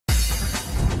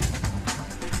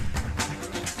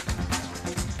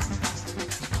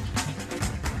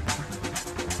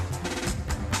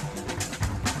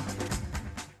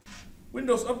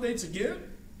Windows updates again?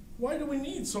 Why do we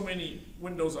need so many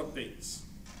Windows updates?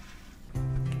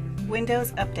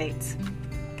 Windows updates.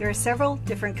 There are several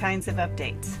different kinds of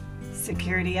updates.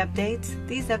 Security updates.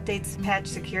 These updates patch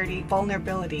security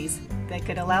vulnerabilities that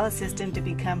could allow a system to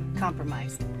become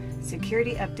compromised.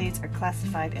 Security updates are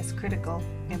classified as critical,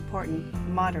 important,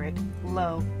 moderate,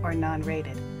 low, or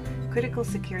non-rated. Critical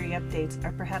security updates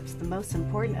are perhaps the most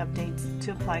important updates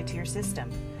to apply to your system.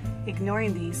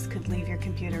 Ignoring these could leave your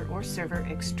computer or server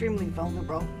extremely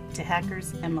vulnerable to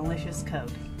hackers and malicious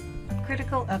code.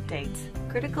 Critical updates.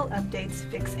 Critical updates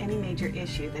fix any major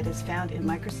issue that is found in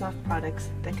Microsoft products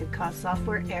that could cause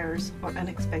software errors or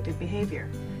unexpected behavior.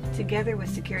 Together with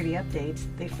security updates,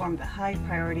 they form the high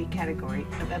priority category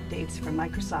of updates from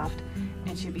Microsoft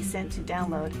and should be sent to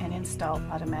download and install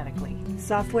automatically.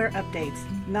 Software updates.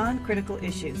 Non-critical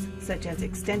issues, such as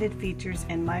extended features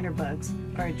and minor bugs,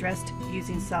 are addressed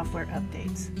using software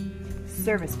updates.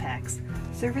 Service packs.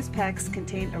 Service packs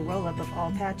contain a roll-up of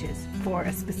all patches for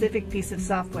a specific piece of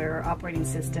software or operating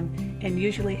system and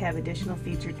usually have additional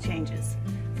feature changes.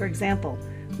 For example,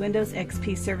 Windows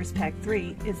XP Service Pack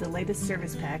 3 is the latest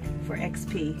service pack for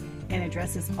XP and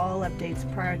addresses all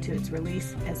updates prior to its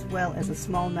release as well as a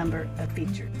small number of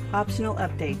features. Optional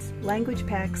updates. Language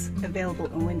packs available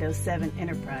in Windows 7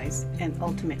 Enterprise and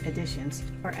Ultimate editions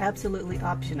are absolutely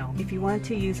optional. If you want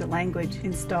to use a language,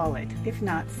 install it. If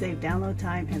not, save download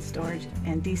time and storage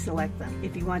and deselect them.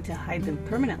 If you want to hide them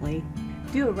permanently,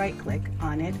 do a right-click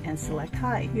on it and select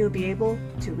Hide. You'll be able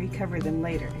to recover them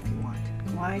later if you want.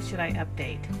 Why should I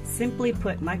update? Simply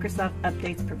put, Microsoft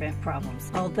updates prevent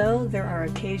problems. Although there are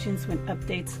occasions when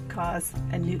updates cause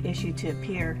a new issue to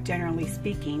appear, generally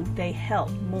speaking, they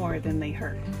help more than they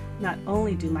hurt. Not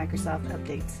only do Microsoft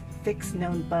updates fix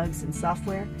known bugs in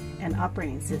software and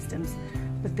operating systems,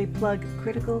 but they plug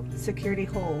critical security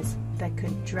holes that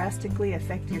could drastically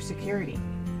affect your security.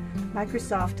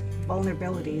 Microsoft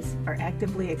vulnerabilities are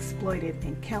actively exploited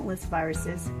in countless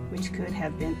viruses, which could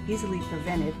have been easily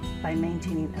prevented by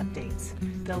maintaining updates.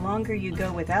 The longer you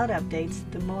go without updates,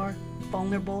 the more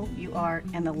vulnerable you are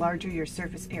and the larger your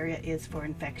surface area is for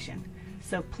infection.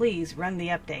 So please run the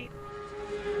update.